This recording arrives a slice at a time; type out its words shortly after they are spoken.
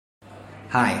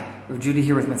Hi, Rav Judah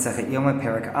here with Masechet Yoma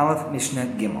Perek Aleph Mishnah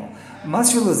Gimel.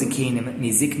 Masr lo zikenim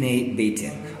miziknei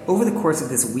beitin. Over the course of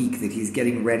this week that he's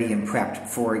getting ready and prepped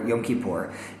for Yom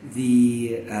Kippur,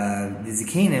 the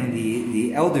zikenim,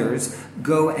 the elders,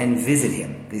 go and visit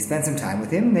him. They spend some time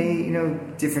with him. They,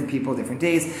 different people, different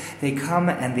days. They come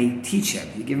and they teach him.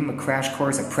 They give him a crash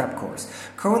course, a prep course.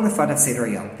 Kohen lefanav seder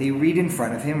yom. They read in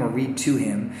front of him or read to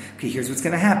him. Okay, here's what's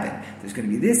going to happen. There's going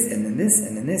to be this, and then this,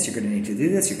 and then this. You're going to need to do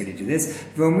this. You're going to do this.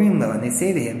 V'omrim lo, and they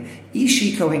say to him,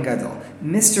 Ishi Kohen Gadol,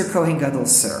 Mr. Kohen Gadol,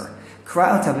 sir.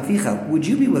 Would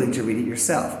you be willing to read it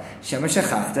yourself? Shema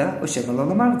shechachta or shema lo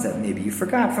lamadta. Maybe you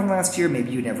forgot from last year,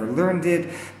 maybe you never learned it,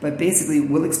 but basically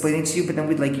we'll explain it to you, but then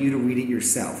we'd like you to read it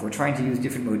yourself. We're trying to use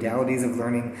different modalities of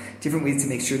learning, different ways to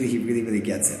make sure that he really, really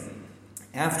gets it.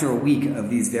 After a week of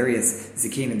these various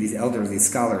zikanim, these elders, these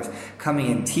scholars,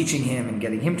 coming and teaching him and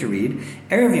getting him to read,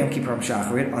 Erev Yom Kippur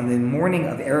Shacharit, on the morning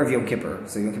of Erev Yom Kippur,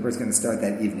 so Yom Kippur is going to start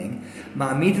that evening,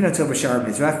 Ma'amidin Ato B'Shar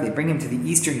Mizrach, they bring him to the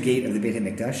eastern gate of the Beit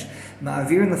HaMikdash,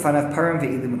 Ma'avirin Lefanav Param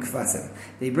Ve'ilim Kvasim,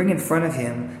 they bring in front of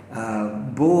him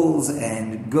bulls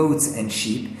and goats and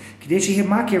sheep, in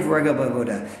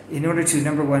order to,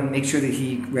 number one, make sure that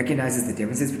he recognizes the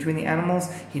differences between the animals,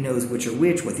 he knows which are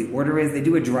which, what the order is. They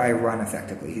do a dry run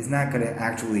effectively. He's not going to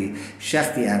actually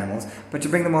shech the animals, but to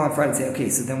bring them all in front and say, okay,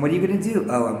 so then what are you going to do?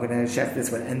 Oh, I'm going to shech this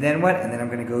one, and then what? And then I'm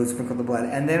going to go sprinkle the blood,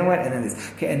 and then what? And then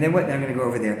this. Okay, and then what? And I'm going to go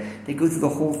over there. They go through the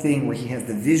whole thing where he has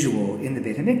the visual in the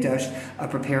Beit HaMikdash of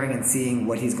preparing and seeing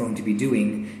what he's going to be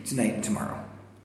doing tonight and tomorrow.